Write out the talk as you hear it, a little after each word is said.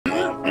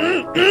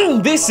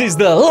This is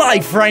the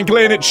Life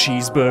Franklin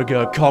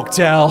cheeseburger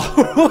cocktail.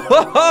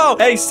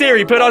 Hey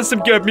Siri, put on some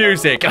good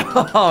music.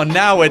 Oh,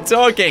 now we're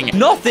talking.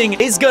 Nothing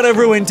is gonna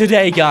ruin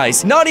today,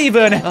 guys. Not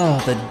even,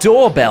 the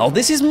doorbell.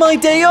 This is my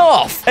day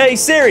off. Hey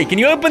Siri, can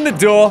you open the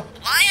door?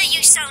 Why are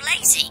you so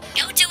lazy?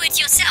 Go do it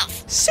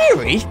yourself.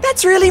 Siri,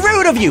 that's really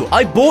rude of you.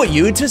 I bought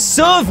you to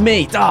serve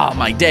me. Ah,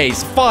 my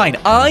days. Fine,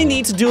 I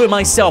need to do it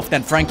myself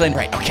then, Franklin.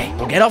 Right, okay,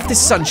 we'll get off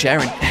this sun chair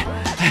and...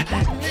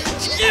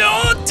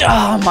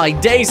 Oh, my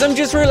days. I'm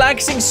just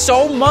relaxing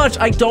so much.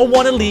 I don't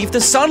want to leave the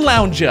sun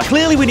lounger.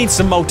 Clearly, we need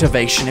some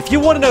motivation. If you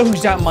want to know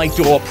who's at my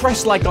door,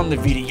 press like on the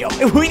video.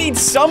 We need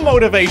some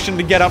motivation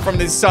to get up from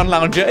this sun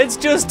lounger. It's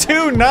just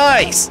too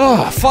nice.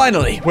 Oh,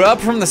 finally, we're up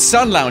from the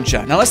sun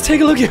lounger. Now, let's take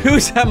a look at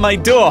who's at my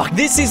door.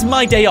 This is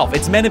my day off.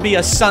 It's meant to be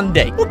a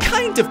Sunday. What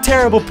kind of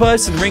terrible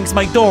person rings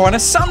my door on a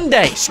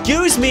Sunday?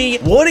 Excuse me.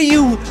 What do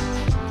you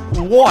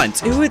want?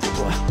 Who would...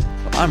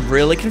 I'm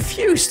really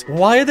confused.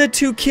 Why are there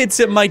two kids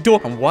at my door?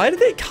 And why do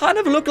they kind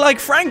of look like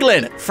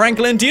Franklin?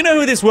 Franklin, do you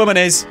know who this woman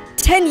is?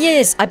 10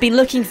 years I've been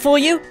looking for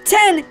you.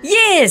 10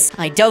 years!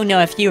 I don't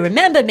know if you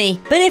remember me,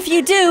 but if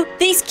you do,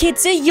 these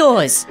kids are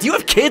yours. Do you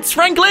have kids,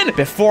 Franklin?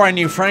 Before I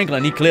knew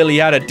Franklin, he clearly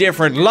had a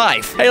different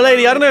life. Hey,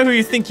 lady, I don't know who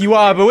you think you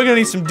are, but we're gonna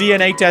need some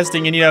DNA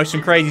testing and, you know,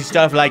 some crazy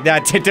stuff like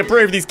that to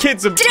prove these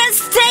kids are...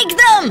 Just take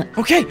them!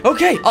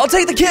 Okay, I'll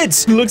take the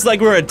kids. Looks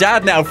like we're a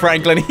dad now,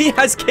 Franklin. He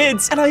has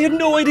kids, and I had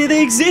no idea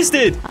they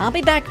existed. I'll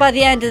be back by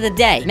the end of the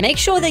day. Make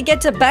sure they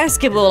get to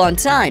basketball on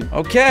time.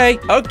 Okay,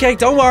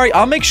 don't worry.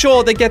 I'll make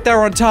sure they get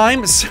there on time.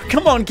 So,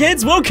 come on,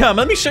 kids, welcome.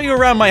 Let me show you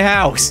around my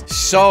house.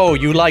 So,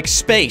 you like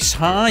space,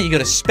 huh? You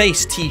got a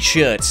space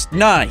t-shirt.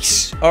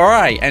 Nice. All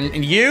right,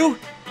 and you?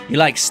 You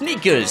like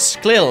sneakers,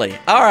 clearly.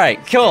 All right,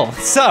 cool.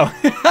 So,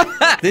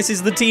 this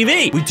is the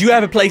TV. We do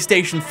have a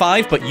PlayStation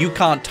 5, but you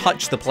can't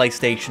touch the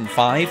PlayStation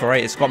 5, all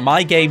right? It's got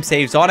my game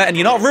saves on it, and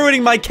you're not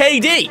ruining my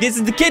KD. This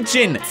is the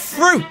kitchen.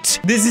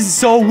 Fruit. This is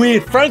so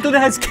weird. Franklin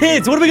has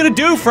kids. What are we gonna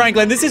do,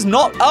 Franklin? This is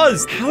not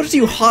us. How did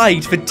you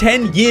hide for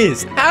 10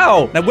 years?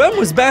 Ow. Now, when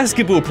was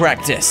basketball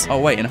practice? Oh,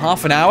 wait, in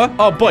half an hour?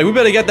 Oh, boy, we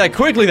better get there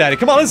quickly then.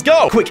 Come on, let's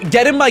go. Quick,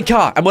 get in my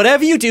car, and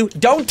whatever you do,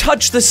 don't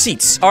touch the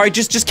seats. All right,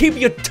 just keep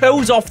your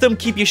toes off them.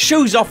 Keep your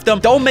shoes off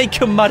them. Don't make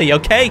them muddy,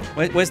 okay?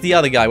 Where's the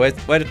other guy? Where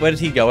did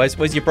he go?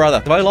 Where's your brother?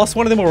 Have I lost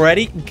one of them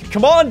already?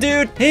 Come on,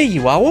 dude. Here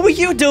you are. What were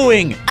you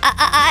doing?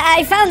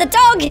 I found the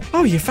dog.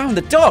 Oh, you found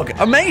the dog.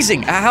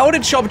 Amazing. How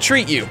did Chop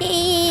treat you?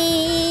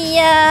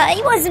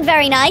 He wasn't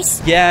very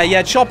nice.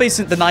 Yeah, Chop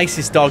isn't the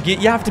nicest dog. You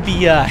have to be,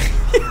 you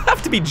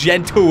have to be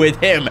gentle with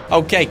him.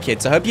 Okay,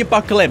 kids, I hope you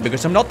buckle in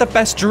because I'm not the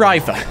best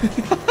driver.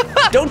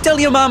 Don't tell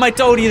your mom I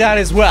told you that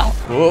as well.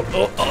 Oh,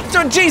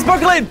 jeez,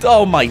 buckle in.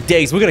 Oh, my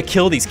days. We're gonna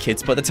kill these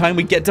kids by the time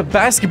we get to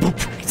basketball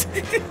practice.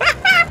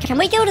 Can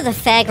we go to the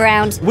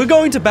fairground? We're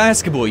going to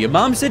basketball. Your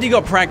mom said you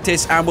got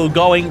practice, and we're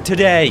going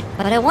today.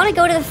 But I want to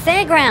go to the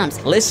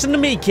fairground. Listen to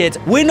me, kid.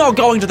 We're not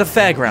going to the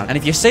fairground. And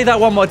if you say that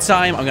one more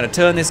time, I'm going to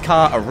turn this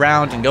car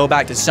around and go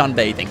back to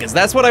sunbathing, because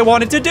that's what I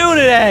wanted to do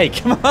today.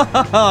 Come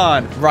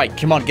on. Right,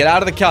 come on. Get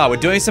out of the car. We're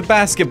doing some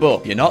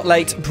basketball. You're not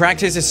late.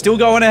 Practice is still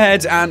going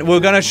ahead, and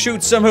we're going to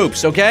shoot some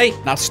hoops, okay?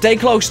 Now, stay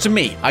close to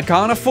me. I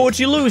can't afford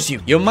to lose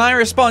you. You're my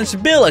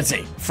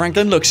responsibility.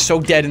 Franklin looks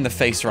so dead in the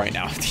face right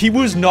now. He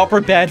was not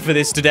prepared for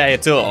this today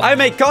at all. I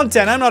make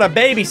content. I'm not a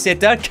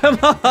babysitter. Come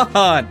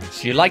on.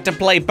 So you like to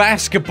play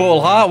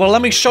basketball, huh? Well,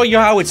 let me show you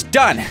how it's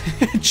done.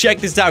 Check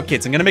this out,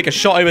 kids. I'm gonna make a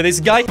shot over this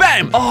guy.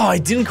 Bam! Oh, I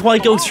didn't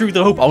quite go through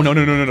the hoop. Oh, no.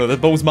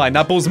 That ball's mine.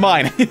 That ball's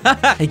mine.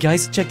 Hey,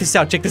 guys, check this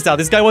out.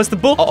 This guy wants the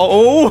ball.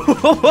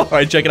 All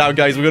right, check it out,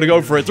 guys. We're gonna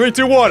go for it. 3,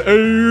 2, 1.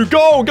 Hey,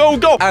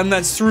 go. And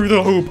that's through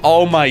the hoop.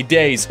 Oh, my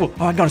days. Oh,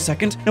 hang on a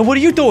second. Now, what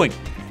are you doing?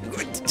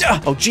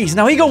 Oh, jeez.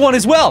 Now he got one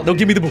as well. No,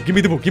 give me the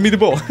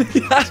ball.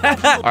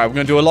 All right, we're going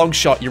to do a long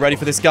shot. You ready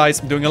for this, guys?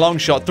 I'm doing a long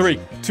shot. 3,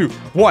 2,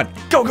 1.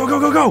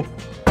 Go.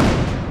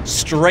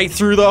 Straight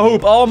through the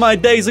hoop. Oh, my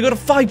days. I got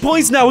 5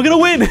 points now. We're going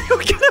to win. We're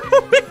going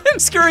to win.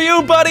 Screw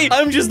you, buddy.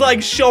 I'm just,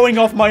 like, showing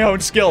off my own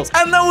skills.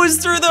 And that was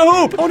through the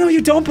hoop. Oh, no, you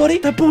don't, buddy.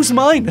 That ball's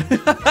mine.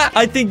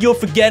 I think you're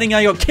forgetting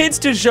I got kids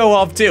to show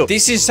off, too.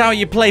 This is how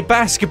you play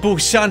basketball,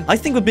 son. I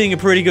think we're being a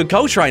pretty good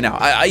coach right now.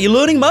 Are you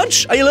learning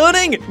much? Are you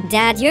learning?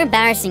 Dad, you're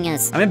embarrassing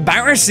us. I'm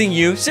embarrassing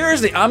you?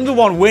 Seriously, I'm the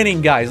one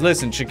winning, guys.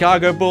 Listen,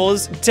 Chicago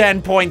Bulls,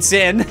 10 points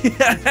in.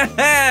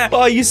 Oh,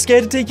 are you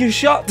scared to take your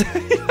shot?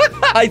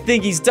 I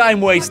think he's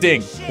time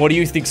wasting. What do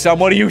you think, son?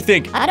 What do you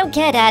think? I don't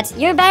care, Dad.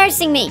 You're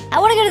embarrassing me. I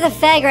want to go to the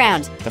fairground.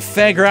 The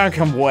fairground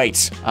can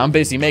wait. I'm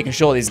busy making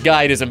sure this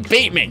guy doesn't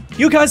beat me.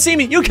 You can't see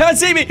me.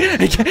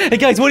 Hey,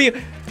 guys, what are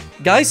you...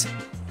 Guys?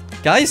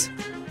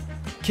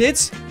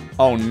 Kids?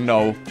 Oh,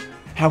 no.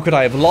 How could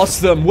I have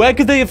lost them? Where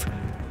could they have...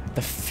 The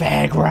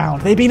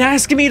fairground. They've been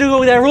asking me to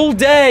go there all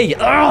day.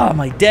 Oh,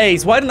 my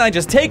days. Why didn't I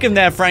just take them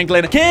there,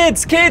 Franklin?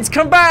 Kids,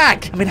 come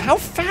back. I mean, how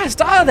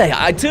fast are they?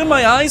 I turned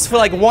my eyes for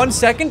like 1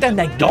 second and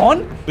they're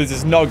gone. This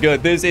is not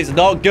good.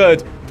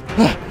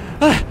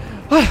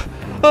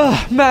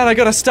 Oh, man, I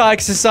gotta start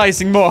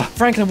exercising more.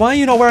 Franklin, why are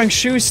you not wearing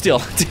shoes still?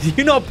 Did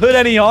you not put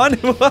any on?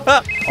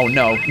 Oh,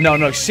 no.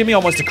 No,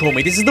 Simeon wants to call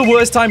me. This is the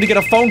worst time to get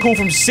a phone call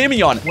from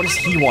Simeon. What does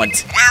he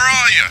want? Where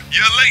are you?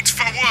 You're late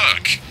for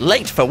work.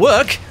 Late for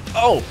work?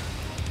 Oh,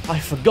 I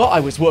forgot I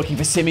was working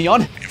for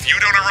Simeon. If you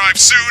don't arrive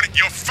soon,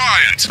 you're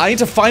fired. I need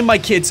to find my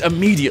kids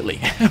immediately,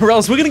 or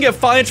else we're gonna get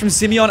fired from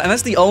Simeon, and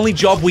that's the only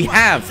job we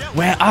have.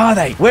 Where are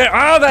they? Where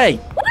are they?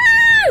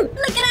 Woo!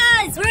 Look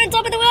at us! We're on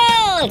top of the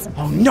world!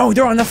 Oh no,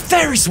 they're on the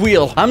Ferris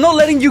wheel. I'm not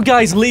letting you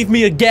guys leave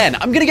me again.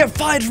 I'm gonna get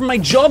fired from my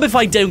job if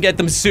I don't get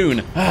them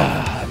soon.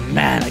 Ah,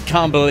 man, I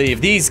can't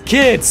believe these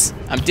kids.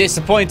 I'm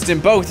disappointed in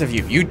both of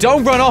you. You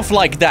don't run off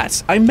like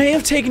that. I may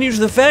have taken you to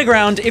the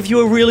fairground if you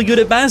were really good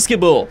at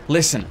basketball.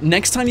 Listen,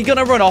 next time you're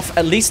gonna run off,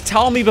 at least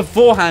tell me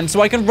beforehand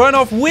so I can run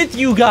off with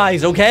you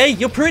guys, okay?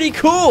 You're pretty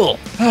cool.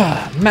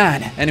 Ah,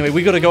 man. Anyway,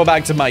 we gotta go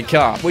back to my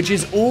car, which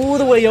is all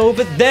the way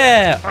over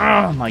there.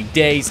 Ah, my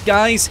days.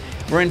 Guys,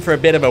 we're in for a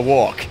bit of a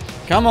walk.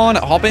 Come on,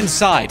 hop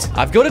inside.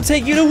 I've got to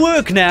take you to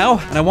work now,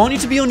 and I want you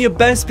to be on your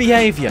best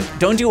behavior.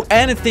 Don't do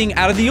anything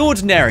out of the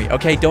ordinary,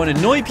 okay? Don't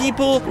annoy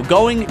people. We're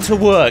going to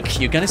work.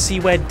 You're gonna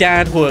see where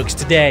Dad works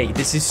today.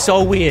 This is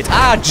so weird.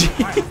 Ah, gee.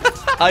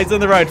 Eyes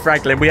on the road,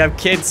 Franklin. We have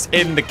kids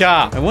in the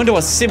car. I wonder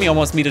what Simeon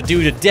wants me to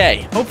do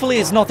today. Hopefully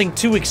it's nothing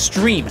too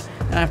extreme.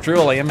 After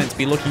all, I am meant to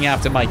be looking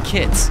after my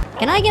kids.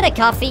 Can I get a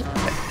coffee?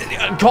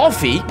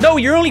 Coffee? No,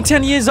 you're only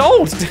 10 years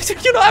old.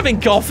 You're not having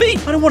coffee.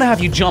 I don't want to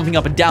have you jumping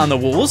up and down the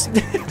walls.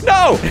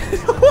 No.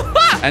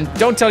 And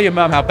don't tell your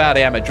mom how bad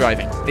I am at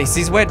driving. This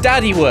is where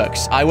Daddy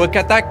works. I work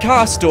at that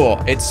car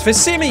store. It's for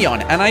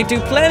Simeon, and I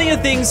do plenty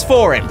of things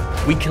for him.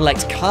 We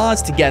collect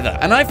cars together,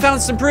 and I found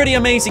some pretty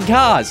amazing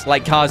cars,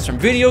 like cars from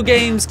video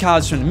games,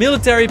 cars from the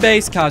military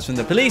base, cars from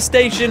the police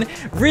station,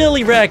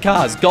 really rare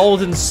cars,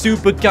 golden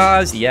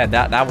supercars. Yeah,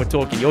 that we're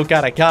talking your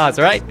kind of cars,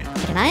 right?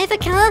 Can I have a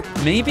car?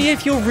 Maybe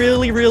if you're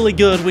really, really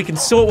good, we can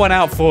sort one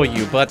out for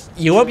you, but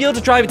you won't be able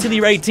to drive it till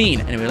you're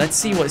 18. Anyway, let's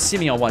see what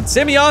Simeon wants.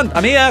 Simeon,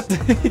 I'm here.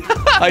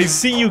 I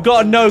see you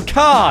got no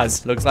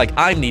cars. Looks like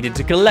I'm needed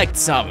to collect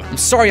some. I'm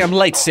sorry I'm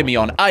late,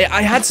 Simeon.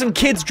 I had some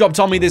kids dropped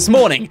on me this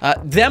morning.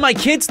 They're my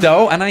kids,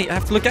 though, and I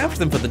have to look after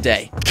them for the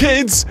day.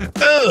 Kids?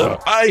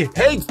 Ugh, I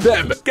hate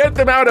them. Get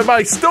them out of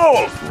my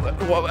store.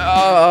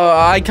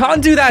 I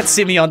can't do that,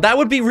 Simeon. That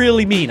would be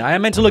really mean. I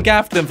am meant to look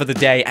after them for the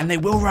day, and they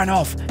will run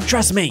off.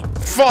 Trust me.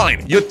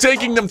 Fine, you're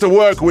taking them to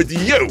work with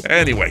you.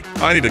 Anyway,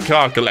 I need a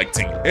car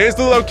collecting. Here's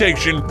the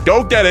location.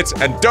 Go get it,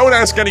 and don't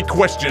ask any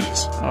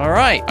questions. All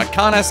right, I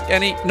can't ask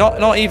any,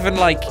 not even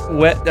like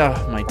where,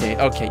 oh my day.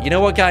 Okay, you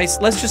know what, guys?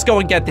 Let's just go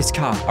and get this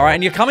car. All right,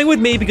 and you're coming with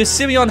me because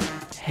Simeon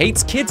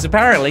hates kids,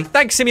 apparently.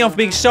 Thanks, Simeon, for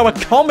being so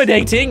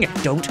accommodating.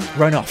 Don't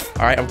run off.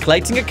 All right, I'm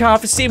collecting a car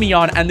for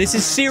Simeon, and this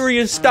is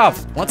serious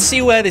stuff. Let's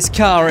see where this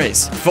car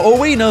is. For all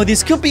we know,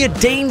 this could be a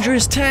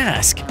dangerous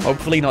task.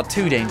 Hopefully not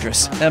too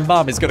dangerous. Their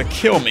mom is gonna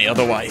kill me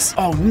otherwise.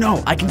 Oh,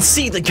 no, I can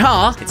see the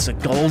car. It's a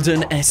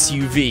golden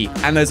SUV,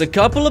 and there's a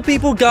couple of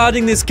people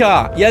guarding this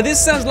car. Yeah,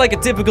 this sounds like a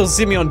typical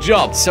Simeon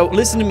job. So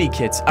listen to me,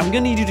 kids. I'm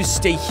gonna need you to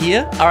stay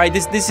here. All right,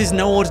 this is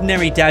no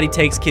ordinary daddy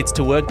takes kids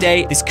to work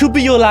day. This could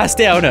be your last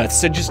day on Earth,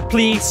 so just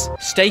please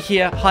stay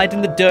here, hide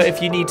in the dirt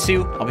if you need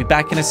to. I'll be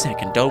back in a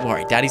second. Don't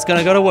worry. Daddy's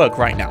gonna go to work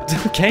right now.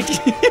 Okay?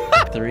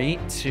 3,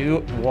 2,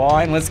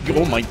 1. Let's go.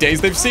 Oh, my days.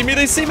 They've seen me.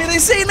 They see me. They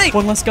see me.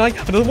 One last guy.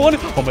 Another one.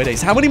 Oh, my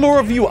days. How many more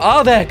of you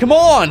are there? Come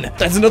on.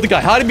 There's another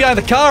guy hiding behind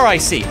the car, I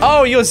see.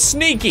 Oh, you're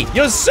sneaky.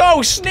 You're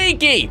so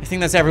sneaky. I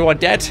think that's everyone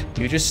dead.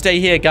 You just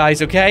stay here,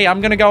 guys, okay? I'm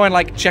gonna go and,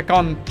 like, check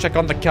on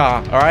the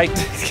car, all right?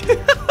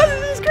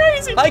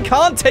 I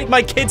can't take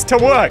my kids to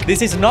work.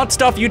 This is not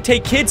stuff you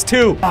take kids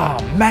to.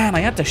 Oh, man, I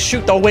had to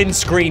shoot the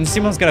windscreen.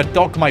 Someone's gonna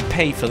dock my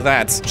pay for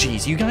that.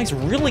 Jeez, you guys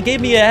really gave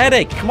me a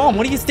headache. Come on,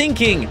 what are you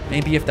thinking?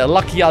 Maybe if they're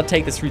lucky, I'll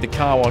take this through the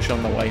car wash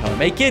on the way home.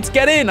 Hey, kids,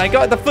 get in. I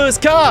got the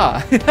first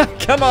car.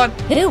 Come on.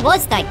 Who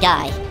was that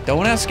guy?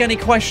 Don't ask any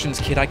questions,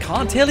 kid. I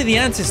can't tell you the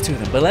answers to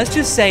them, but let's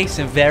just say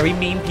some very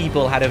mean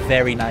people had a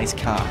very nice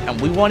car, and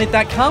we wanted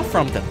that car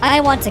from them. I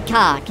want a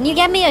car. Can you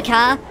get me a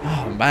car?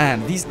 Oh,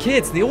 man, these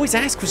kids, they always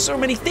ask for so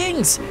many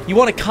things. You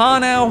want a car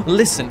now?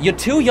 Listen, you're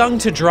too young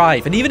to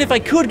drive, and even if I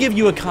could give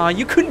you a car,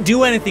 you couldn't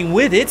do anything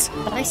with it.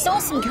 But I saw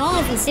some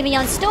cars in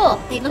Simeon's store.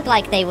 They looked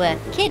like they were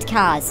kid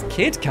cars.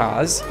 Kid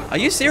cars? Are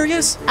you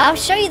serious? I'll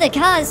show you the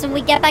cars when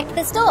we get back to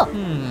the store.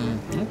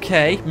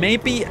 Okay,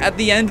 maybe at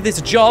the end of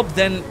this job,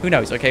 then who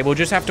knows? Okay, we'll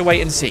just have to wait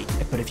and see.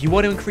 But if you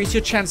want to increase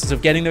your chances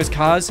of getting those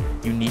cars,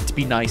 you need to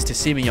be nice to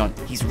Simeon.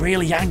 He's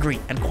really angry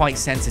and quite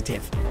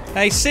sensitive.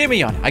 Hey,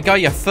 Simeon, I got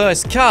your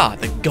first car,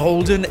 the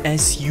golden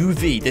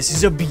SUV. This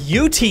is a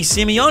beauty,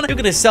 Simeon. You're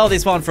gonna sell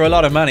this one for a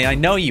lot of money. I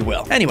know you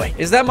will. Anyway,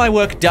 is that my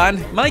work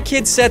done? My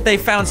kids said they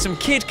found some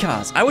kid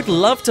cars. I would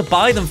love to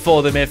buy them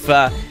for them if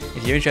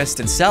you're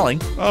interested in selling.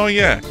 Oh,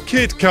 yeah.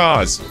 Kid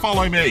cars.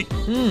 Follow me.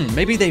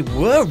 Maybe they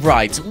were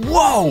right.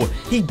 Whoa!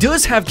 He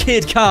does have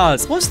kid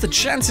cars. What's the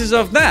chances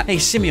of that? Hey,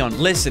 Simeon,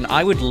 listen,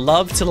 I would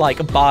love to,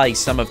 like, buy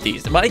some of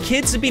these. My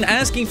kids have been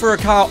asking for a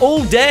car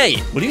all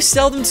day. Will you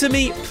sell them to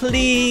me,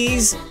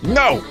 please?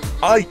 No.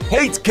 I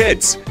hate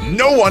kids.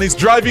 No one is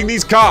driving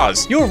these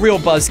cars. You're a real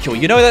buzzkill.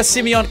 You know that,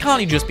 Simeon?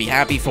 Can't you just be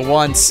happy for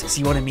once?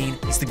 See what I mean?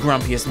 He's the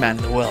grumpiest man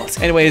in the world.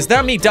 Anyway, is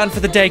that me done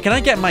for the day? Can I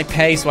get my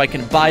pay so I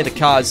can buy the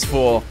cars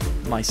for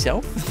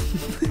myself?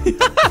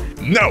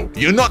 No,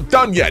 you're not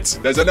done yet.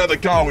 There's another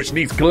car which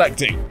needs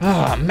collecting.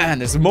 Oh, man,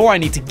 there's more I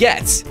need to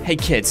get. Hey,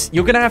 kids,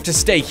 you're gonna have to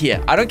stay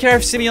here. I don't care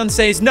if Simeon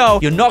says no.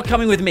 You're not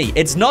coming with me.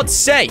 It's not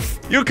safe.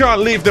 You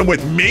can't leave them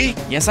with me.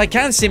 Yes, I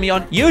can,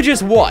 Simeon. You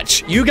just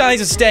watch. You guys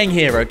are staying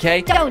here,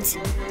 okay? Don't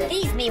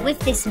leave me with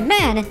this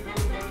man.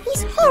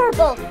 He's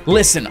horrible.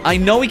 Listen, I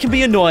know he can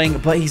be annoying,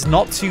 but he's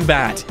not too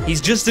bad. He's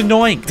just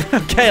annoying.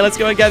 Okay, let's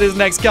go and get his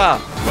next car.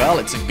 Well,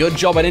 it's a good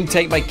job I didn't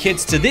take my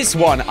kids to this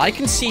one. I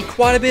can see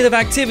quite a bit of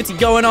activity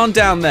going on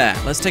down there.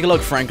 Let's take a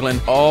look,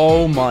 Franklin.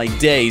 Oh, my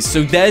days.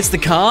 So there's the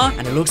car,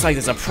 and it looks like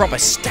there's a proper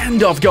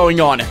standoff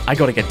going on. I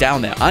gotta get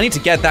down there. I need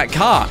to get that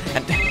car.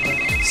 And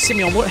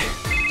Simeon, what?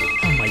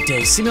 Oh, my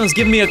days. Simeon's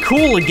giving me a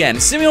call again.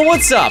 Simeon,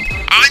 what's up?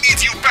 I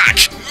need you back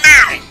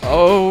now.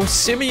 Oh,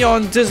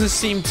 Simeon doesn't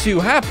seem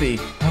too happy.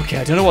 Okay,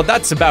 I don't know what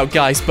that's about,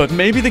 guys, but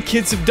maybe the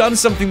kids have done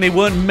something they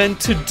weren't meant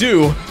to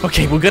do.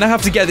 Okay, we're gonna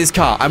have to get this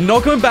car. I'm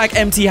not going back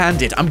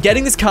empty-handed. I'm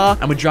getting this car,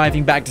 and we're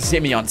driving back to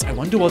Simeon's. I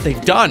wonder what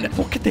they've done.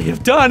 What could they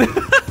have done?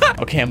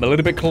 Okay, I'm a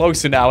little bit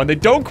closer now, and they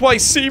don't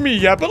quite see me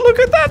yet, but look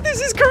at that.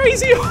 This is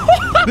crazy.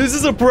 This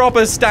is a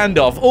proper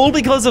standoff, all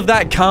because of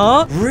that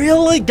car?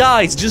 Really?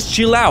 Guys, just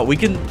chill out. We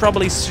can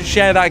probably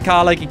share that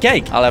car like a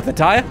cake. I'll have the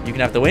tire. You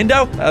can have the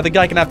window. The other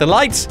guy can have the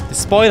lights. The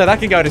spoiler, that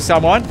can go to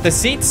someone. The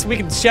seats, we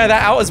can share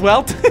that out as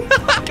well.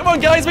 Come on,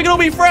 guys, we can all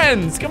be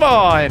friends. Come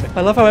on.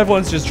 I love how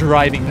everyone's just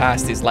driving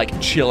past this, like,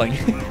 chilling.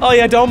 Oh,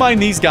 yeah, don't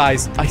mind these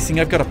guys. I think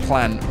I've got a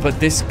plan, but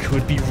this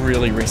could be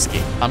really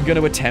risky. I'm going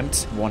to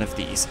attempt one of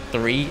these.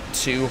 3,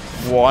 2,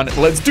 1.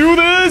 Let's do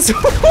this.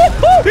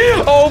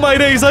 Oh, my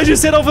days. I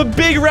just set off a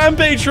big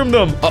rampage from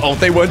them. Uh-oh,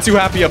 they weren't too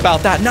happy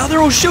about that. Now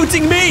they're all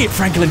shooting me.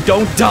 Franklin,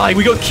 don't die.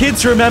 We got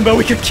kids to remember.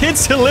 We got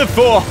kids to live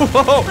for.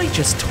 I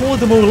just tore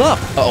them all up.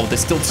 Uh-oh,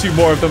 there's still 2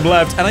 more of them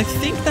left, and I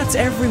think that's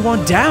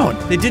everyone down.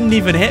 They didn't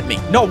even hit me.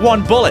 Not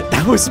one bullet.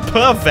 That was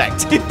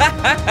perfect.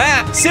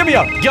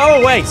 Simeon,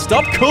 go away.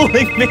 Stop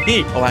calling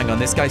me. Oh, hang on.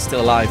 This guy's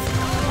still alive.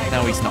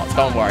 No, he's not.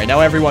 Don't worry.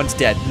 Now everyone's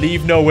dead.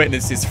 Leave no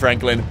witnesses,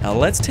 Franklin. Now,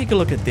 let's take a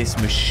look at this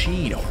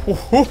machine.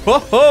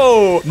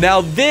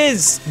 Now,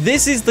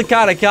 this is the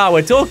kind of car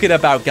we're talking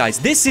about, guys.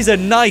 This is a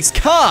nice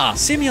car.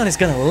 Simeon is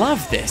going to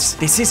love this.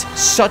 This is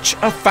such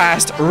a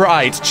fast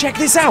ride. Check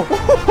this out.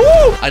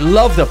 I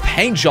love the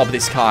paint job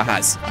this car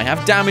has. I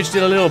have damaged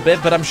it a little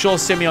bit, but I'm sure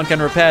Simeon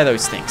can repair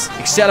those things.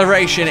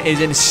 Acceleration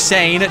is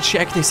insane.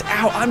 Check this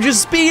out. I'm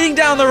just speeding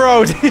down the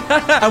road.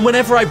 And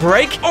whenever I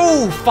brake,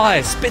 oh,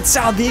 fire spits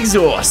out the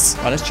exhaust.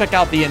 All right, let's check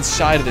out the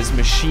inside of this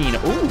machine.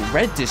 Ooh,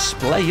 red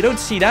display. You don't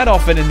see that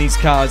often in these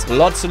cars.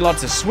 Lots and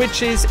lots of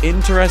switches.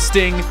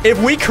 Interesting.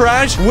 If we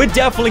crash, we're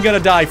definitely gonna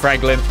die,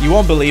 Franklin. You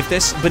won't believe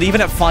this, but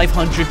even at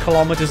 500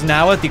 kilometers an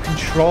hour, the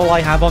control I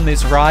have on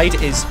this ride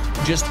is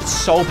just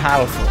so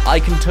powerful.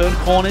 I can turn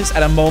corners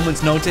at a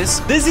moment's notice.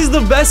 This is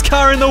the best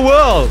car in the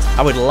world.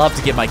 I would love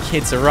to give my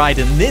kids a ride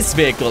in this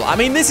vehicle. I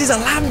mean, this is a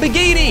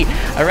Lamborghini.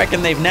 I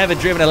reckon they've never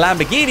driven a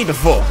Lamborghini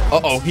before.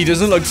 Uh-oh, he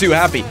doesn't look too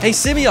happy. Hey,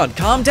 Simeon,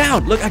 calm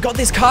down. Look, I got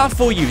this car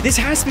for you. This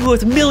has to be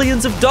worth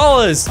millions of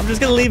dollars. I'm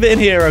just gonna leave it in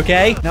here,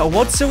 okay? Now,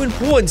 what's so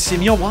important,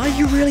 Simeon? Why are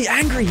you really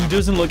angry? He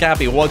doesn't look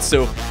happy. What's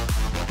so...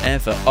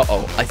 ever.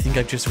 Uh-oh, I think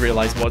I've just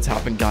realized what's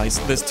happened, guys.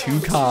 There's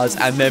 2 cars,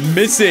 and they're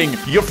missing.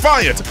 You're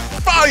fired!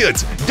 Fired!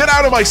 Get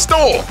out of my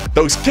store!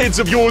 Those kids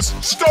of yours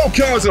stole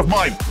cars of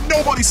mine!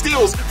 Nobody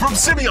steals from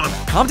Simeon!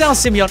 Calm down,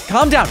 Simeon.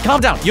 Calm down,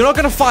 calm down. You're not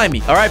gonna fire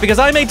me, all right? Because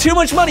I made too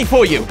much money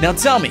for you. Now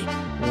tell me,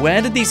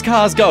 where did these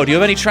cars go? Do you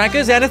have any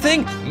trackers,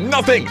 anything?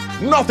 Nothing!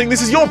 Nothing!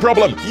 This is your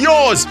problem!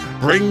 Yours!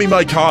 Bring me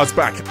my cars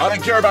back. I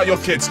don't care about your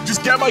kids.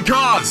 Just get my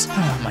cars!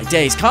 Oh, my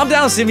days. Calm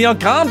down, Simeon.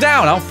 Calm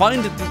down. I'll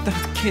find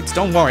the kids.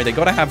 Don't worry. They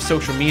gotta have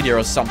social media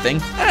or something.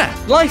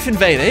 Ah, Life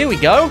Invader. Here we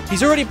go.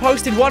 He's already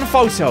posted 1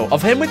 photo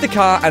of him with the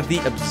car at the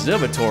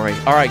observatory.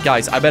 All right,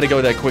 guys. I better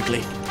go there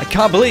quickly. I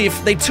can't believe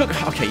they took...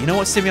 Okay, you know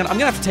what, Simeon? I'm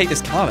gonna have to take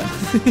this car then.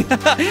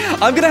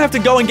 I'm gonna have to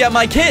go and get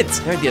my kids.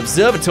 They're at the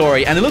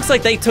observatory, and it looks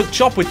like they took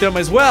Chop with them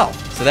as well.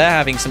 So they're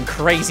having some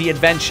crazy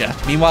adventure.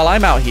 Meanwhile,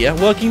 I'm out here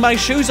working my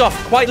shoes off,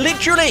 quite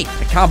literally.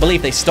 I can't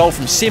believe they stole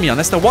from Simeon.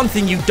 That's the one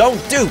thing you don't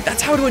do.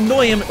 That's how to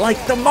annoy him,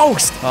 like, the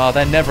most. Oh,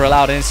 they're never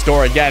allowed in his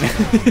store again.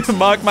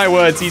 Mark my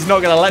words, he's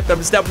not gonna let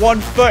them step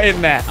 1 foot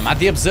in there. I'm at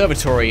the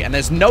observatory, and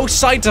there's no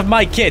sight of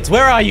my kids.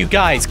 Where are you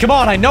guys? Come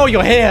on, I know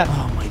you're here.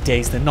 Oh, my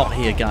days, they're not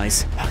here,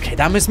 guys. Okay,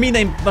 that must mean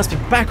they must be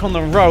back on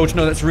the road.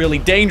 No, that's really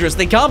dangerous.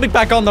 They can't be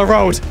back on the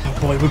road. Oh,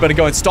 boy, we better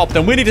go and stop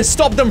them. We need to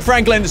stop them,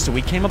 Franklin. So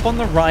we came up on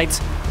the right,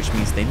 which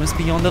means they must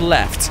be on the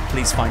left.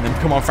 Please find them.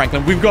 Come on,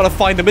 Franklin. We've got to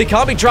find them. They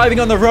can't be driving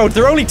on the road.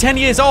 They're only 10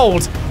 years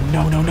old.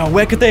 no, no, no.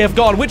 Where could they have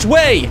gone? Which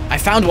way? I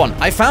found one.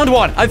 I found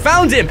one. I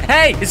found him.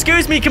 Hey,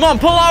 excuse me. Come on,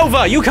 pull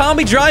over. You can't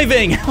be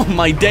driving. Oh,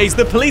 my days.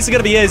 The police are going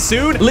to be here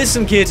soon.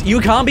 Listen, kid, you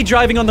can't be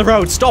driving on the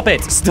road. Stop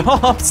it.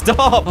 Stop,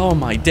 stop. Oh,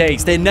 my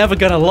days. They're never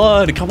going to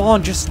learn. Come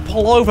on, just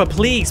pull over,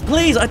 please.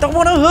 Please, I don't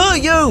want to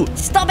hurt you.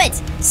 Stop it!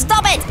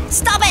 Stop it!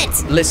 Stop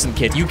it! Listen,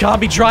 kid, you can't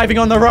be driving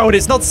on the road.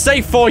 It's not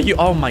safe for you.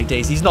 Oh, my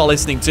days. He's not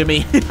listening to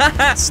me.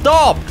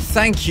 Stop.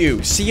 Thank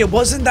you. See, it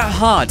wasn't that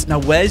hard. Now,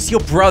 where's your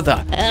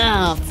brother?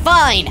 Oh,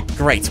 fine.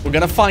 Great. We're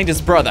gonna find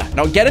his brother.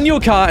 Now, get in your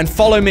car and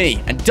follow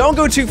me. And don't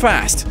go too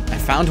fast. I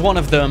found one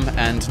of them,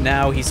 and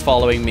now he's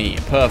following me.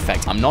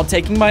 Perfect. I'm not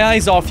taking my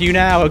eyes off you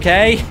now,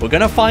 okay? We're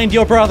gonna find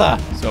your brother.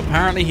 So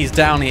apparently he's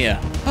down here.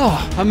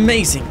 Oh,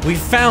 amazing. We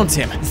found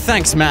him.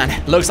 Thanks,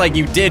 man. Looks like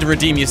you did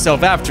redeem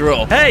yourself after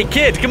all. Hey,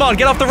 kid, come on,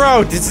 get off the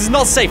road. This is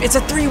not safe. It's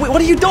a three-way.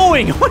 What are you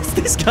doing? What's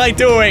this guy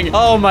doing?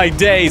 Oh, my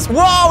days.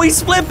 Whoa,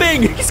 he's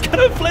flipping. He's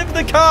gonna flip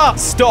the car.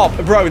 Stop,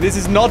 bro. This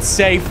is not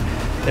safe.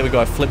 There we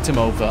go. I flipped him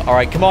over. All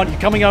right, come on. You're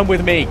coming home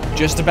with me.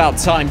 Just about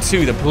time,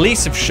 too. The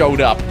police have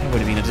showed up. It would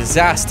have been a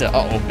disaster.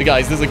 Uh-oh.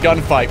 Guys, there's a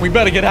gunfight. We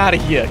better get out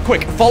of here.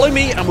 Quick, follow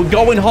me, and we're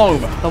going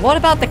home. But what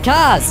about the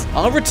cars?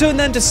 I'll return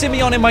them to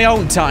Simeon in my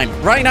own time.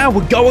 Right now,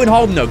 we're going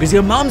home, though, because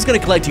your mom's going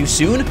to collect you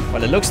soon.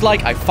 Well, it looks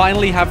like I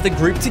finally have the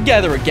group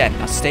together again.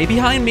 Now, stay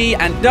behind me,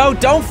 and no,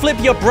 don't flip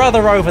your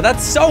brother over.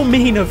 That's so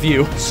mean of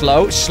you.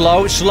 Slow,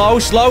 slow, slow,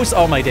 slow.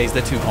 Oh, my days.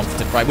 They're too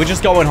confident. Right, we're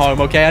just going home,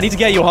 okay? I need to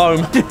get you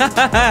home.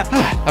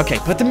 Okay,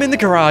 put them in the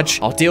garage.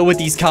 I'll deal with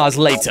these cars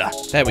later.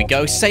 There we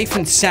go. Safe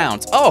and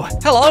sound. Oh,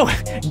 hello.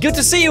 Good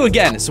to see you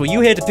again. So are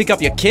you here to pick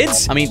up your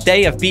kids? I mean,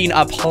 they have been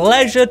a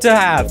pleasure to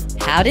have.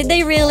 How did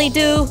they really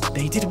do?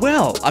 They did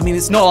well. I mean,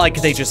 it's not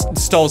like they just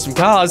stole some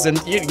cars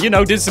and, you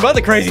know, did some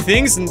other crazy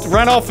things and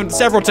ran off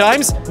several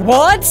times.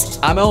 What?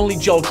 I'm only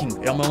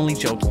joking. I'm only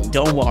joking.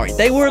 Don't worry.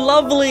 They were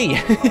lovely.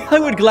 I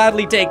would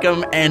gladly take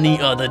them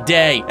any other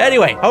day.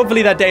 Anyway,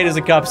 hopefully that day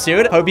doesn't come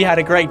soon. Hope you had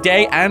a great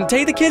day and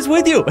take the kids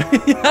with you.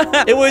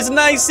 It was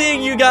nice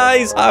seeing you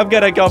guys. I'm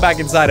gonna go back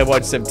inside and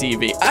watch some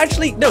TV.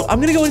 Actually, no,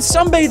 I'm gonna go and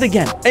sunbathe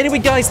again. Anyway,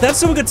 guys,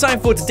 that's all we got time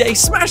for today.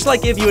 Smash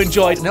like if you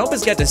enjoyed and help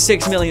us get to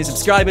 6 million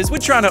subscribers. We're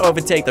trying to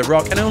overtake The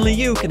Rock, and only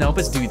you can help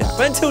us do that.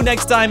 But until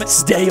next time,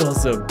 stay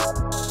awesome.